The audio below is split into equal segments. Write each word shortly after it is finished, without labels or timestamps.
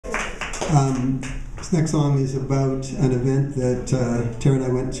This next song is about an event that Tara and I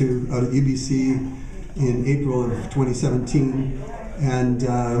went to out at UBC in April of 2017, and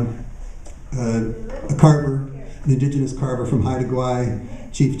a carver, an indigenous carver from Haida Gwaii,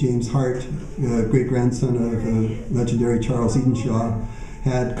 Chief James Hart, great-grandson of legendary Charles Edenshaw,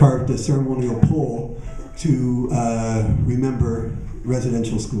 had carved a ceremonial pole to remember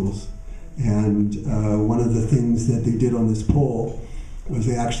residential schools. And one of the things that they did on this pole was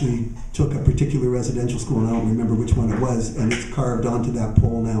they actually took a particular residential school, and I don't remember which one it was, and it's carved onto that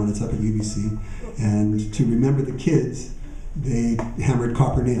pole now, and it's up at UBC. And to remember the kids, they hammered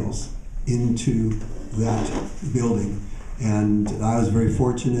copper nails into that building. And I was very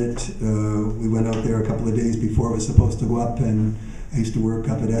fortunate. We went out there a couple of days before it was supposed to go up, and I used to work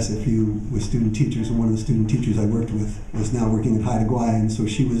up at SFU with student teachers, and one of the student teachers I worked with was now working at Haida Gwaii, and so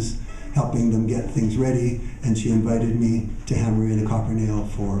she was helping them get things ready, and she invited me to hammer in a copper nail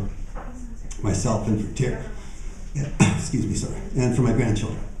for myself and for Tara. Yeah, excuse me, sorry, and for my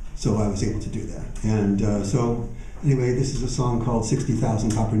grandchildren. So I was able to do that. And so anyway, this is a song called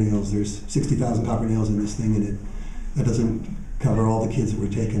 60,000 Copper Nails. There's 60,000 copper nails in this thing, and that doesn't cover all the kids that were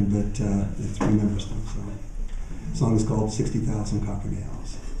taken, but it remembers them. So the song is called 60,000 Copper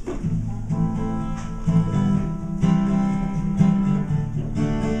Nails.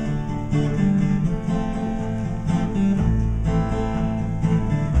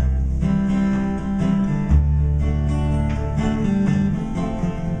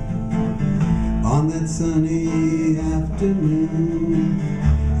 On that sunny afternoon,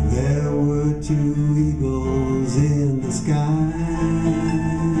 there were two eagles in the sky.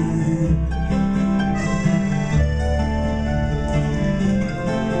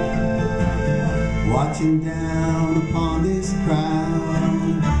 Watching down upon this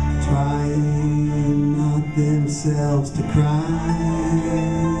crowd, trying not themselves to cry.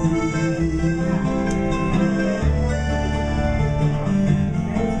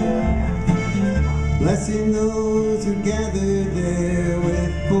 Blessing those who gathered there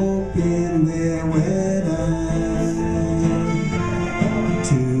with hope in their wet eyes.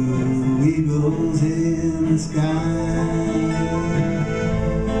 Two eagles in the sky.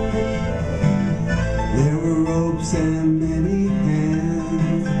 There were ropes and many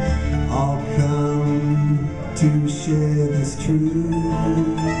hands, all come to share this truth.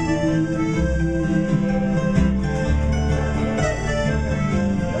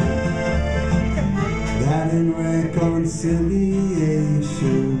 In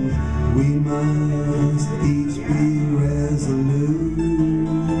reconciliation, we must each be resolute.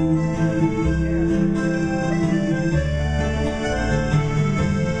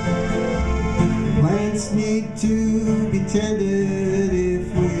 Plants need to be tended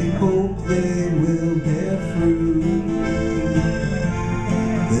if we hope they will bear fruit.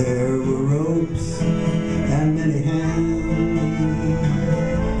 There were ropes and many hands.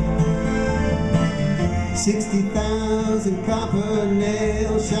 60,000 copper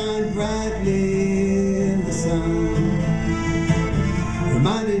nails shine brightly in the sun,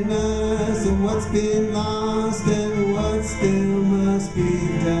 reminding us of what's been lost and what still must be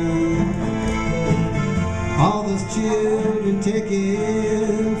done. All those children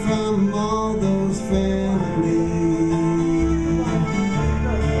taken from all those families.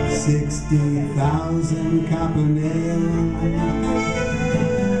 60,000 copper nails.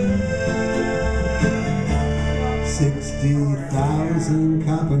 60,000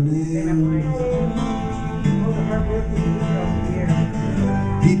 copper nails.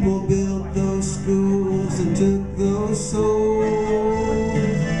 People built those schools and took those souls.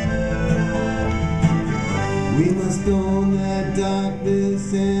 We must own that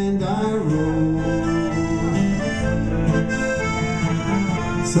darkness and our role,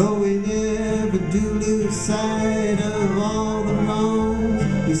 so we never do lose sight of all the wrongs.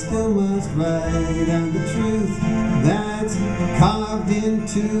 We still must write down the truth that's carved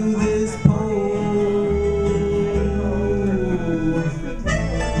into this pole.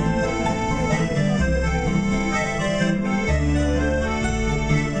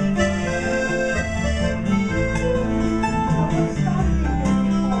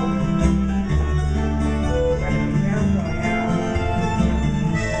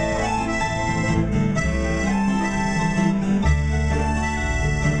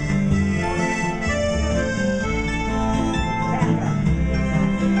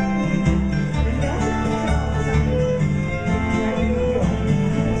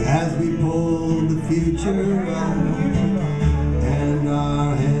 Future and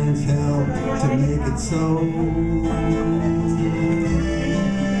our hands help to make it so.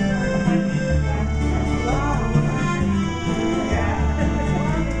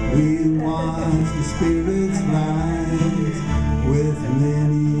 We watched the spirits rise with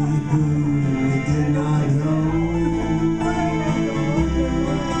many who we did not know.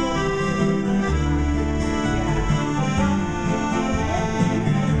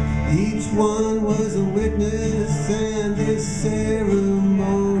 Each one was a witness, and this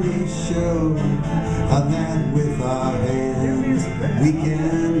ceremony showed how that with our hands we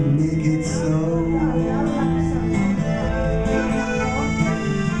can make it so.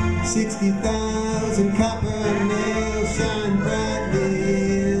 60,000 copper nails shine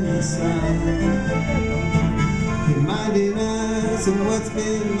brightly in the sun, reminding us of what's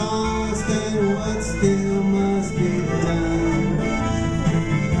been lost and what still must be done.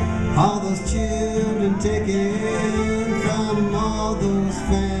 All those children taken from all those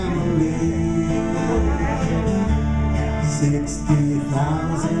families.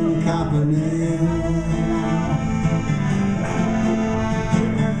 60,000 copper nails.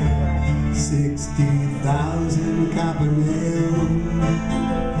 60,000 copper nails.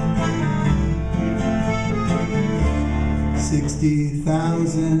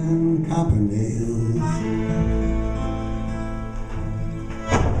 60,000 copper nails.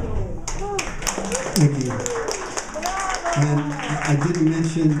 Thank you. And I didn't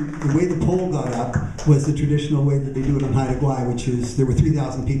mention the way the pole got up was the traditional way that they do it on Haida Gwaii, which is there were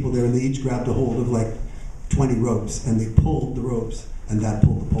 3,000 people there and they each grabbed a hold of like 20 ropes and they pulled the ropes and that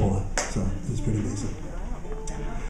pulled the pole up. So it was pretty amazing.